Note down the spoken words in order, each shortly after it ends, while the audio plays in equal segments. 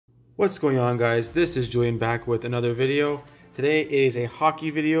What's going on, guys? This is Julian back with another video. Today is a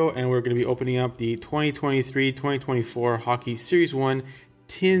hockey video and we're going to be opening up the 2023-2024 Hockey Series 1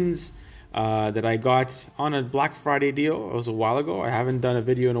 tins that I got on a Black Friday deal. It was a while ago. I haven't done a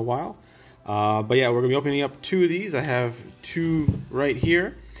video in a while. But yeah, we're going to be opening up two of these. I have two right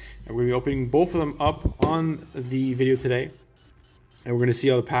here. And we're going to be opening both of them up on the video today. And we're going to see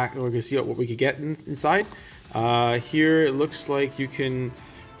how the pack, we're going to see what we could get inside. Here it looks like you can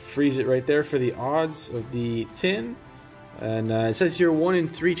freeze it right there for the odds of the tin, and it says here 1 in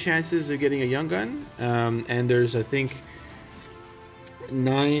 3 chances of getting a young gun, and there's I think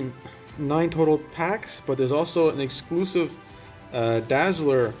nine total packs, but there's also an exclusive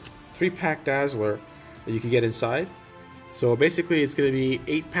Dazzler 3-pack Dazzler that you can get inside. So basically it's going to be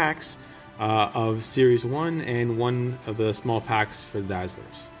 8 packs of Series 1 and 1 of the small packs for the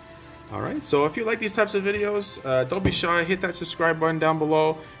Dazzlers. Alright, so if you like these types of videos, don't be shy, hit that subscribe button down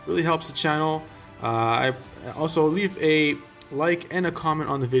below. Really helps the channel. I also leave a like and a comment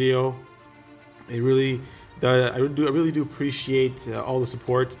on the video. It really does, I really do appreciate all the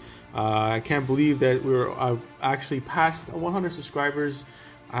support. I can't believe that we're actually past 100 subscribers.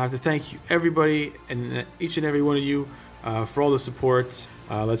 I have to thank you, everybody, and each and every one of you for all the support.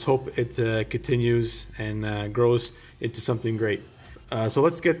 Let's hope it continues and grows into something great. So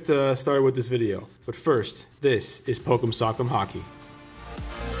let's get started with this video. But first, this is Pok'Em Sock'Em Hockey.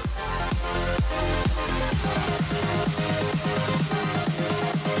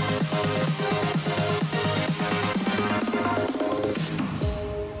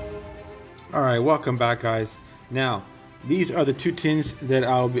 Alright, welcome back, guys. Now, these are the two tins that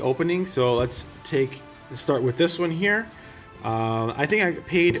I'll be opening. So let's start with this one here. I think I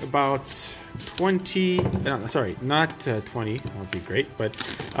paid about 20, sorry, not 20, that would be great, but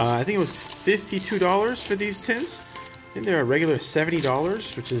I think it was $52 for these tins. I think they're a regular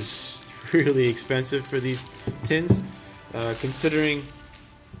 $70, which is really expensive for these tins, considering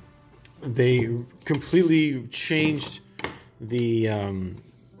they completely changed the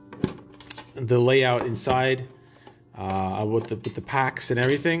layout inside with the packs and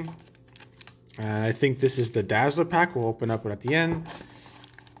everything. And I think this is the Dazzler pack. We'll open up it at the end.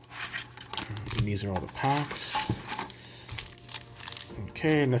 And these are all the packs.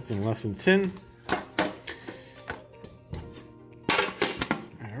 Okay, nothing left in the tin.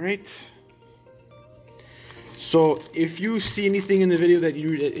 All right. So if you see anything in the video that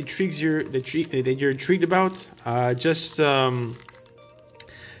you're intrigued about, I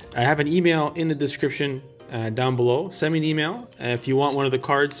have an email in the description down below. Send me an email if you want one of the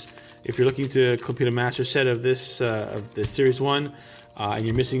cards. If you're looking to complete a master set of this of the Series 1 and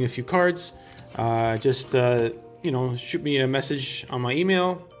you're missing a few cards, just you know, shoot me a message on my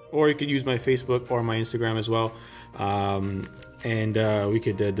email, or you could use my Facebook or my Instagram as well, and we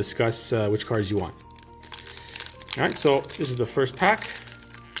could discuss which cards you want. All right, so this is the first pack.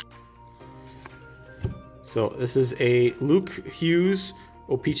 So this is a Luke Hughes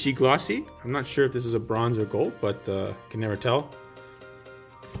O-Pee-Chee Glossy. I'm not sure if this is a bronze or gold, but can never tell.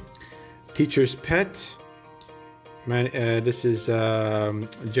 Teacher's Pet. This is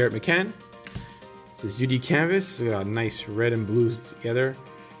Jarrett McCann. This is UD Canvas. Nice red and blue together.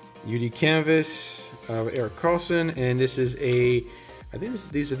 UD Canvas of Eric Carlson, and this is I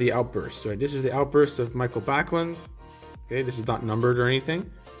think these are the Outbursts. Right, this is the Outburst of Michael Backlund. Okay, this is not numbered or anything.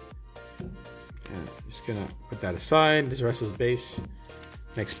 And I'm just gonna put that aside. This rest is base.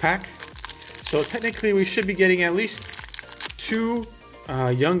 Next pack. So technically, we should be getting at least 2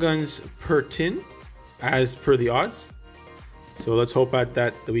 Young Guns per tin, as per the odds. So let's hope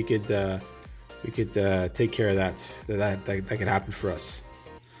that we could take care of that could happen for us.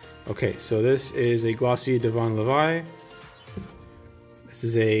 Okay, so this is a glossy Devon Levi. This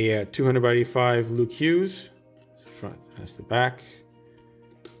is a 200 by 85 Luke Hughes. That's the front. That's the back.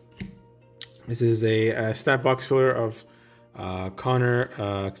 This is a stat box filler of Kyle Connor.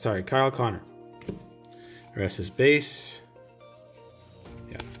 The rest is base.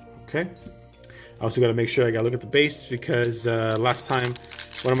 Yeah, okay. I also got to make sure I got to look at the base, because last time,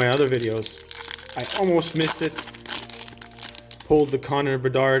 one of my other videos, I almost missed it. Pulled the Connor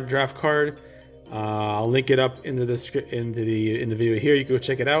Bedard draft card. I'll link it up in the video here. You can go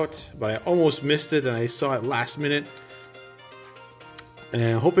check it out. But I almost missed it, and I saw it last minute.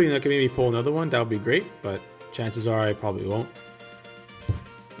 And hoping that can maybe pull another one. That would be great, but chances are I probably won't.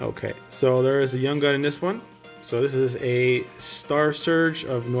 Okay, so there is a young gun in this one. So this is a Star Surge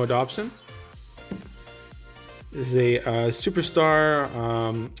of Noah Dobson. This is a Superstar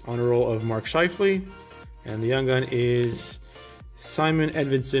honor roll of Mark Scheifele. And the young gun is Simon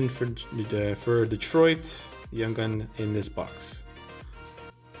Edvinsson for Detroit. The young gun in this box.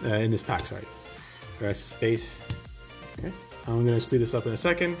 in this pack, sorry. The rest is base. Okay, I'm gonna sleeve this up in a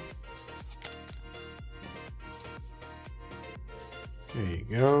second. There you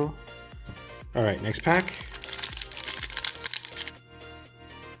go. All right, next pack.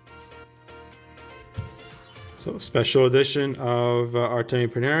 So special edition of Artemi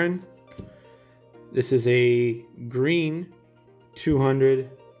Panarin. This is a green 200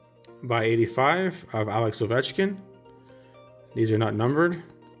 by 85 of Alex Ovechkin. These are not numbered.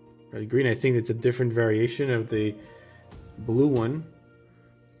 Green, I think it's a different variation of the blue one.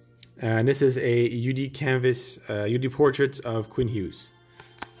 And this is a UD canvas, UD portraits of Quinn Hughes.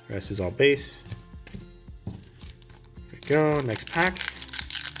 The rest is all base. There we go. Next pack.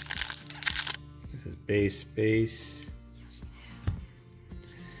 This is base.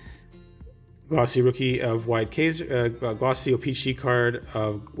 Glossy rookie of Wyatt Kaiser. Glossy OPC card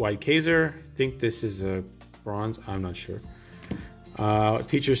of Wyatt Kaiser. I think this is a bronze. I'm not sure.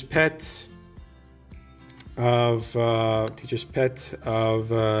 Teacher's pet of Igor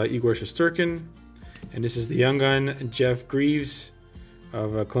Shesterkin, and this is the Young Gun Jeff Greaves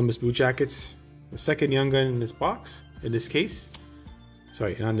of Columbus Blue Jackets. The second Young Gun in this box, in this case.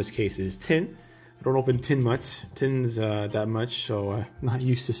 Sorry, not in this case. Is tin. I don't open tin much. Tin's that much, so I'm not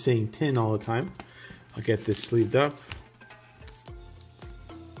used to saying tin all the time. I'll get this sleeved up.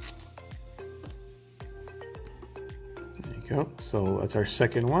 Go. So that's our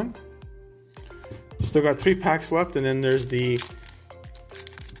second one. Still got 3 packs left, and then there's the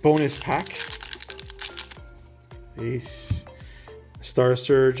bonus pack. The Star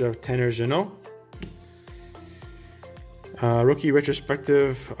Surge of Tanner Jeannot. Rookie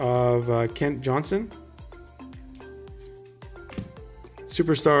retrospective of Kent Johnson.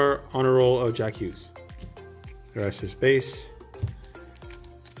 Superstar honor roll of Jack Hughes. The rest is base.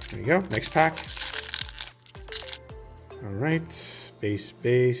 There you go. Next pack. All right,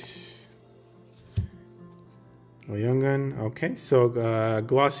 base. No Young Gun. Okay, so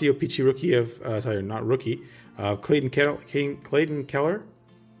glossy OPC rookie of sorry, not rookie of Clayton Keller.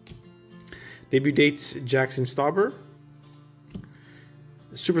 Debut dates Jackson Stauber.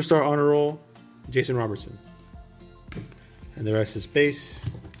 Superstar honor roll Jason Robertson, and the rest is base.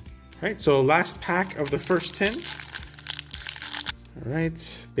 All right, so last pack of the first 10. All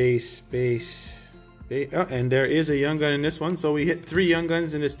right, base. Oh, and there is a Young Gun in this one, so we hit 3 Young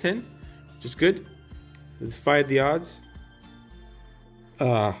Guns in this tin, which is good. Defied the odds.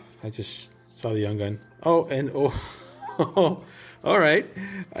 I just saw the Young Gun. Oh, and oh, all right.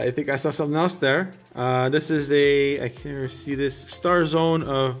 I think I saw something else there. This is I can't even see this, Star Zone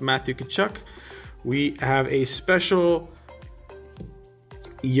of Matthew Tkachuk. We have a special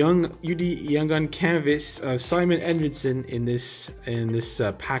UD Young Gun canvas of Simon Edmondson in this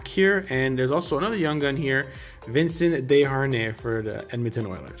pack here, and there's also another Young Gun here, Vincent Desharnais for the Edmonton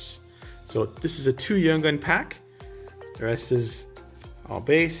Oilers. So this is a 2 Young Gun pack. The rest is all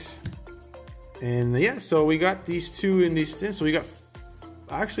base, and yeah, so we got these 2 in these tins. So we got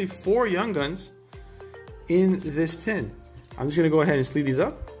actually 4 Young Guns in this tin. I'm just gonna go ahead and sleeve these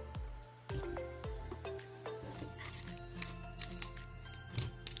up.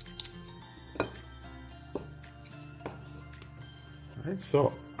 Alright,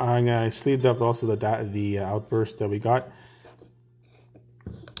 so I'm gonna sleeve up also the outburst that we got.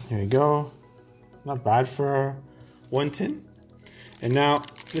 Here we go. Not bad for 1 tin. And now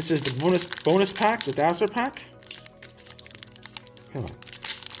this is the bonus pack, the Dazzler pack. Come on.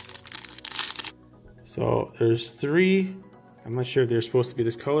 So there's 3. I'm not sure if they're supposed to be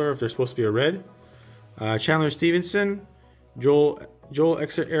this color, or if they're supposed to be a red. Chandler Stevenson, Joel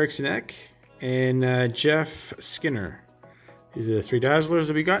Eriksson Ek, and Jeff Skinner. These are the 3 Dazzlers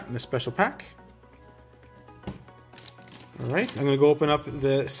that we got in the special pack. All right, I'm gonna go open up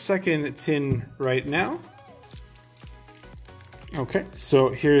the second tin right now. Okay, so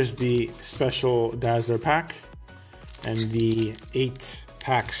here's the special Dazzler pack and the 8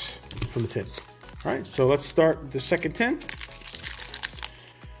 packs from the tin. All right, so let's start the second tin.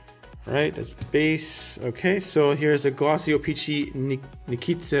 All right, that's base. Okay, so here's a glossy OPC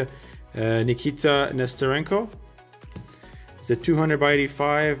Nikita Nesterenko. It's a 200 by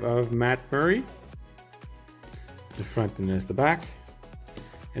 85 of Matt Murray. There's the front and there's the back.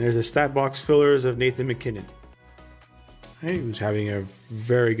 And there's a stat box fillers of Nathan McKinnon. Hey, who's having a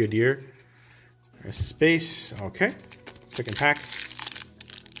very good year. There's the base. Okay. Second pack.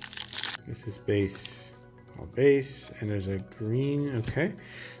 This is base. All base. And there's a green. Okay.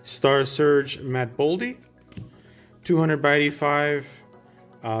 Star Surge Matt Boldy. 200 by 85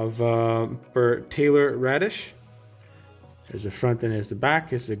 of Taylor Radish. There's the front and there's the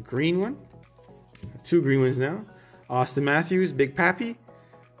back. It's a green one. 2 green ones now. Austin Matthews, Big Pappy.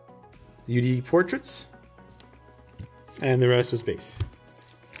 UD portraits, and the rest was base.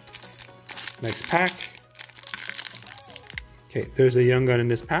 Next pack. Okay, there's a Young Gun in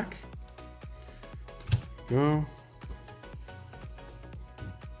this pack. Go.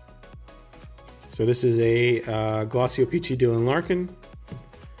 So this is a Glossy O-Pee-Chee Dylan Larkin,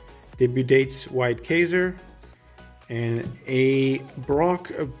 debut dates White Kaiser, and a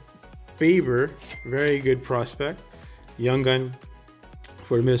Brock Faber, very good prospect, Young Gun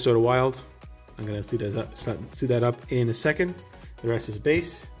for the Minnesota Wild. I'm gonna see that up in a second. The rest is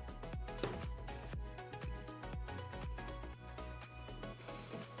base.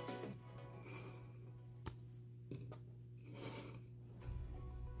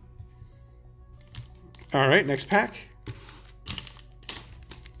 All right, next pack.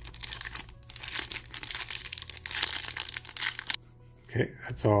 Okay,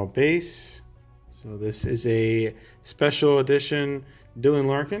 that's all base. So this is a special edition Dylan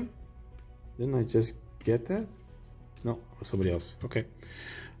Larkin. Didn't I just get that? No, somebody else. Okay.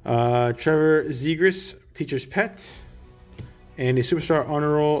 Trevor Zegras, Teacher's Pet, and a Superstar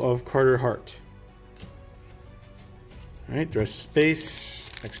Honor Roll of Carter Hart. All right, the rest is base.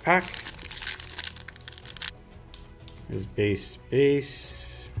 Next pack. There's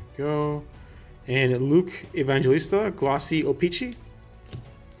base, go. And Luke Evangelista, Glossy O-Pee-Chee.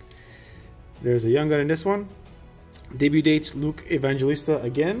 There's a Young Gun in this one. Debut dates Luke Evangelista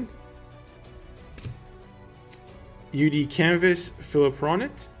again. UD Canvas, Philip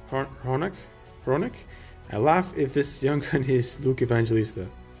Hronik. I laugh if this Young Gun is Luke Evangelista.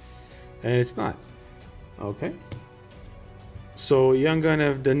 And it's not. Okay. So Young Gun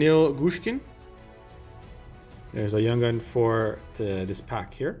of Daniil Gushkin. There's a Young Gun for this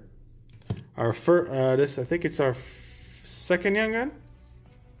pack here. Our first, I think it's our second Young Gun.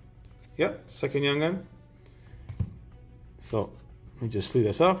 Yep, second Young Gun. So let me just sleeve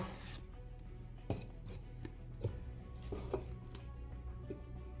this up.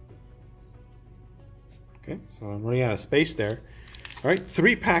 Okay, so I'm running out of space there. All right,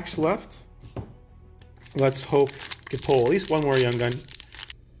 3 packs left. Let's hope we can pull at least one more Young Gun.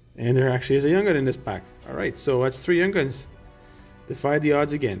 And there actually is a Young Gun in this pack. All right, so that's 3 Young Guns. Defied the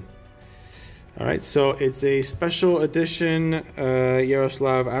odds again. All right, so it's a special edition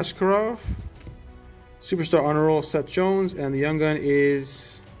Yaroslav Askarov, Superstar Honor Roll Seth Jones, and the Young Gun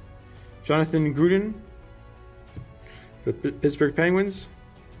is Jonathan Gruden for the Pittsburgh Penguins.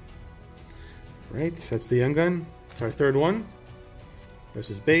 All right, that's the Young Gun. It's our third one. This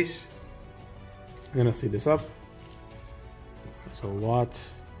is base. I'm gonna see this up. There's a lot.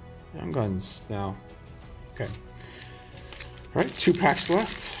 Young Guns now. Okay. All right, 2 packs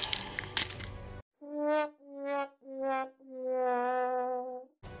left.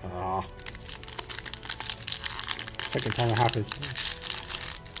 Ah. Second time it happens.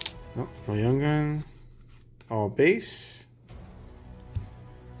 No, no Young Gun. All base.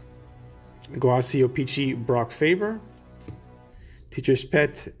 Glossy O-Pee-Chee Brock Faber. Teacher's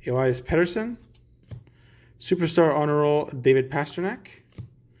Pet Elias Pettersson. Superstar Honor Roll David Pasternak.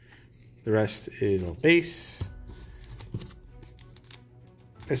 The rest is all base.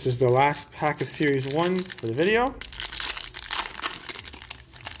 This is the last pack of Series 1 for the video.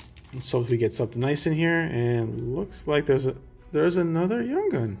 Let's hope we get something nice in here. And looks like there's another Young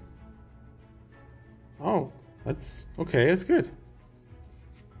Gun. Oh, that's okay. That's good.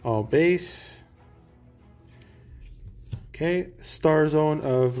 All base. Okay, Star Zone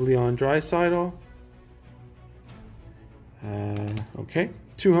of Leon Draisaitl. Okay,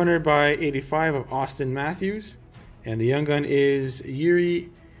 200 by 85 of Austin Matthews, and the Young Gun is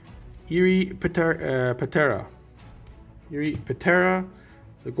Yuri Patera. Yuri Patera,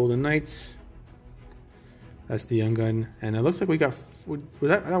 the Golden Knights. That's the Young Gun, and it looks like we got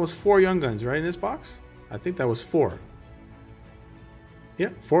that was 4 Young Guns right in this box. I think that was 4. Yeah,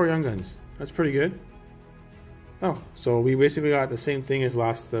 4 Young Guns. That's pretty good. Oh, so we basically got the same thing as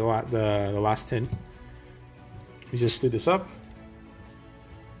the last tin. We just slid this up.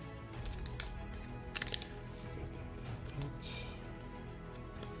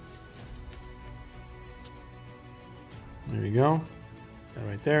 There we go. That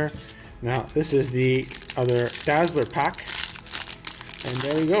right there. Now this is the other Dazzler pack, and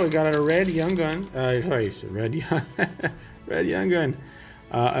there we go. We got a red Young Gun. Sorry, red Young Gun.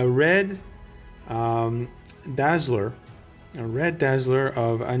 A red Dazzler,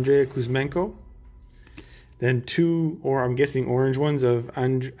 of Andrei Kuzmenko. Then 2, or I'm guessing orange ones of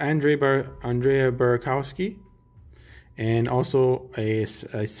Andrea Burakovsky, and also a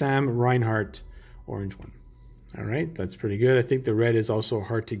Sam Reinhart orange one. All right, that's pretty good. I think the red is also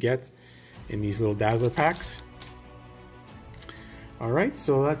hard to get in these little Dazzler packs. All right,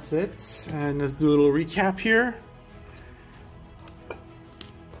 so that's it. And let's do a little recap here.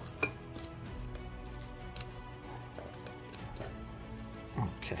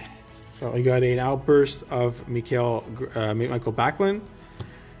 Okay, so I got an outburst of Michael Backlund,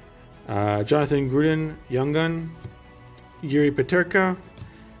 Jonathan Gruden, Young Gun, Yuri Peterka.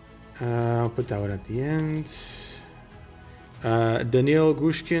 I'll put that one at the end. Daniil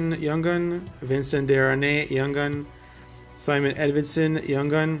Gushkin, Young Gun, Vincent Desharnais, Young Gun, Simon Edvinsson, Young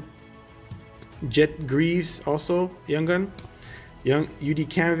Gun, Jet Greaves, also Young Gun, UD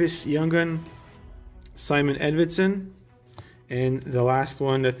Canvas, Young Gun, Simon Edvinsson, and the last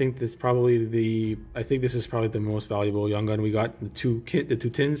one, I think this is probably the most valuable Young Gun we got. The two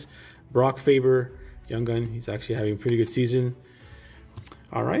tins, Brock Faber, Young Gun. He's actually having a pretty good season.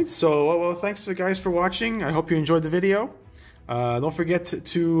 All right, so well, thanks guys for watching. I hope you enjoyed the video. Don't forget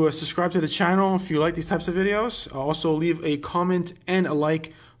to subscribe to the channel if you like these types of videos. Also leave a comment and a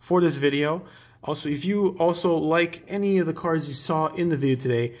like for this video. Also, if you also like any of the cards you saw in the video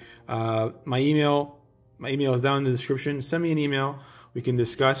today, my email is down in the description. Send me an email. We can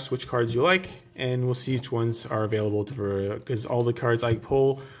discuss which cards you like, and we'll see which ones are available because all the cards I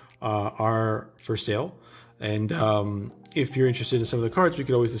pull are for sale. And if you're interested in some of the cards, we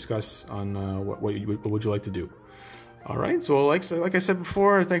could always discuss on what would you like to do. All right, so like I said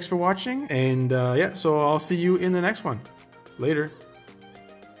before, thanks for watching, and yeah, so I'll see you in the next one. Later.